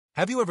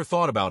Have you ever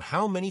thought about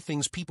how many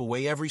things people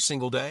weigh every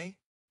single day?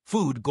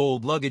 Food,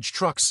 gold, luggage,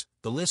 trucks,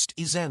 the list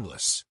is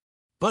endless.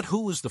 But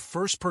who was the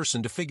first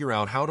person to figure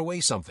out how to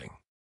weigh something?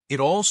 It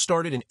all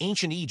started in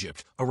ancient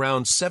Egypt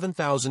around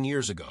 7,000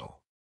 years ago.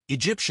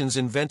 Egyptians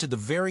invented the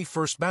very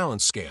first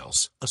balance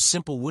scales, a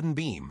simple wooden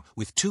beam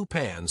with two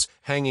pans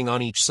hanging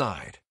on each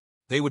side.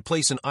 They would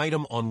place an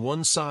item on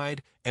one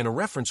side and a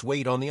reference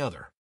weight on the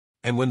other.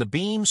 And when the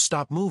beam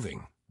stopped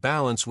moving,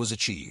 balance was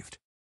achieved.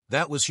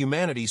 That was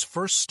humanity's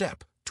first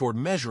step toward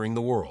measuring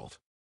the world.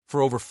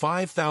 For over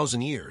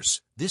 5,000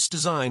 years, this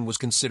design was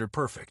considered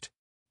perfect.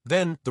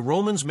 Then the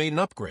Romans made an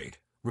upgrade,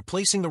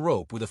 replacing the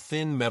rope with a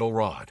thin metal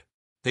rod.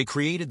 They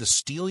created the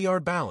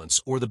steelyard balance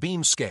or the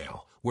beam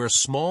scale, where a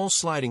small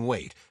sliding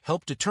weight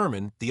helped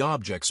determine the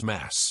object's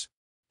mass.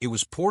 It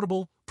was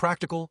portable,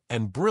 practical,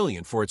 and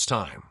brilliant for its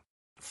time.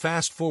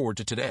 Fast forward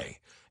to today,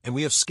 and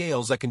we have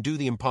scales that can do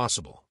the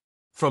impossible.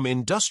 From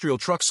industrial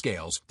truck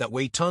scales that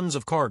weigh tons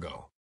of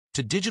cargo,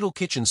 to digital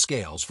kitchen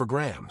scales for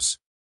grams,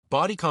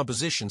 body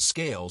composition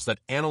scales that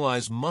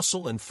analyze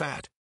muscle and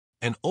fat,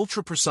 and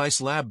ultra-precise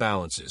lab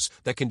balances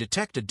that can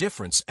detect a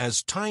difference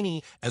as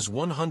tiny as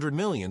 100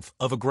 millionth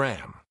of a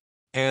gram.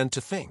 And to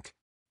think,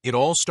 it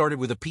all started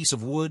with a piece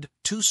of wood,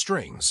 two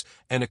strings,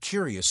 and a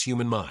curious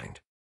human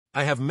mind.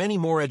 I have many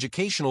more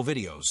educational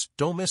videos,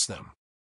 don't miss them.